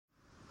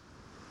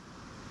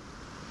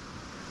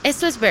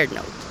Esto es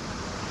BirdNote.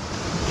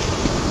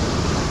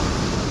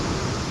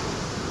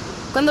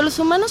 Cuando los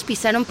humanos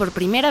pisaron por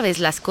primera vez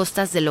las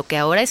costas de lo que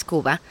ahora es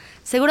Cuba,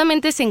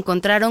 seguramente se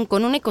encontraron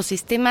con un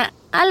ecosistema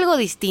algo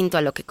distinto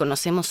a lo que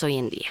conocemos hoy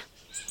en día.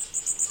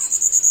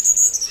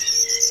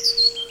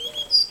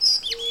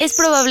 Es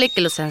probable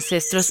que los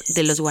ancestros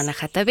de los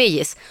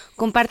guanajatabeyes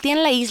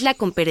compartían la isla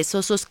con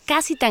perezosos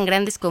casi tan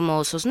grandes como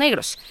osos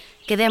negros,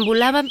 que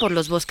deambulaban por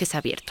los bosques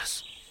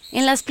abiertos.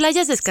 En las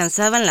playas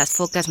descansaban las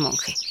focas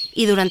monje,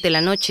 y durante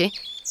la noche,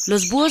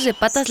 los búhos de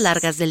patas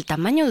largas del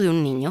tamaño de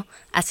un niño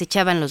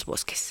acechaban los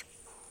bosques.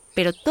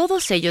 Pero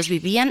todos ellos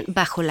vivían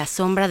bajo la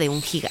sombra de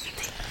un gigante.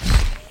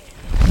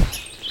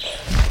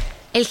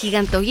 El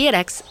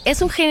gigantohiérax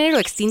es un género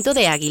extinto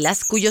de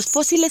águilas cuyos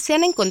fósiles se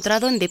han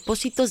encontrado en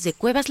depósitos de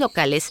cuevas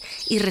locales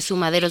y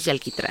resumaderos de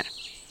alquitrán.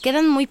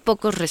 Quedan muy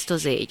pocos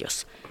restos de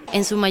ellos,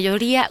 en su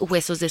mayoría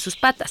huesos de sus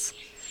patas,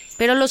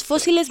 pero los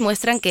fósiles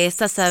muestran que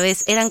estas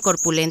aves eran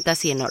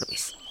corpulentas y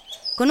enormes.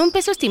 Con un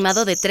peso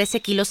estimado de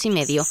 13,5 kilos,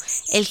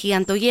 el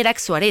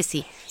gigantohiérax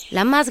suarezi,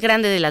 la más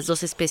grande de las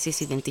dos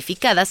especies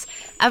identificadas,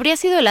 habría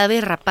sido el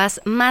ave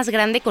rapaz más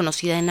grande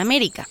conocida en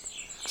América,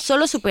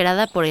 solo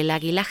superada por el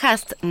águila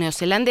hast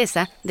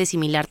neozelandesa de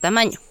similar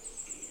tamaño.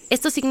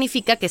 Esto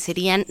significa que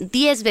serían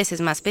 10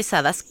 veces más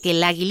pesadas que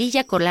la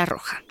aguililla cola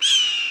roja.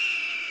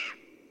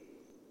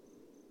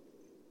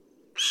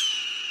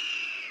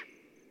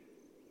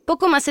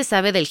 Poco más se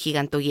sabe del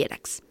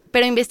gigantohiérax,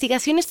 pero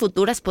investigaciones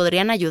futuras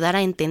podrían ayudar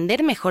a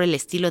entender mejor el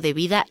estilo de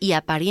vida y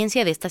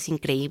apariencia de estas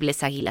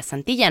increíbles águilas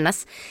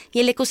antillanas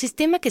y el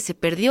ecosistema que se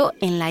perdió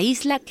en la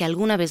isla que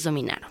alguna vez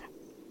dominaron.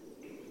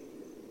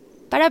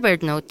 Para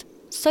BirdNote,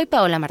 soy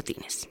Paola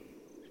Martínez.